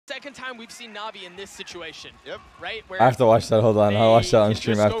second time we've seen Navi in this situation. Yep. Right? I have to watch that. Hold on. I'll watch that on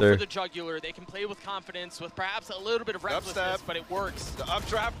stream just after. Go for the jugular. They can play with confidence, with perhaps a little bit of recklessness, but it works. The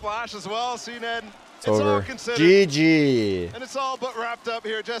updraft flash as well, CNED. It's over. All considered. GG. And it's all but wrapped up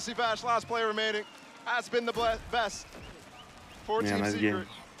here. Jesse Bash, last player remaining, has been the best for Team Secret.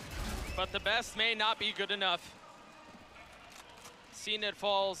 But the best may not be good enough. CNED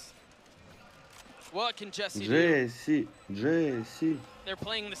falls. What can Jesse do? Jesse. They're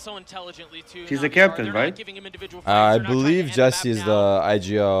playing this so intelligently too. He's the captain, right? I believe Jesse is the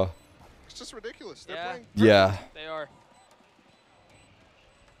IGL. It's just ridiculous. They're playing perfect. Yeah. They are.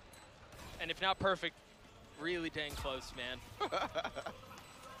 And if not perfect, really dang close, man.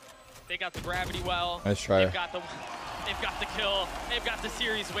 They got the gravity well. Nice try. They've got the kill. They've got the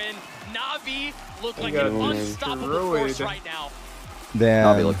series win. Navi look like an unstoppable force right now. Damn.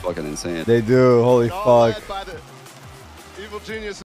 Navi look fucking insane. They do. Holy fuck. Led by the evil genius.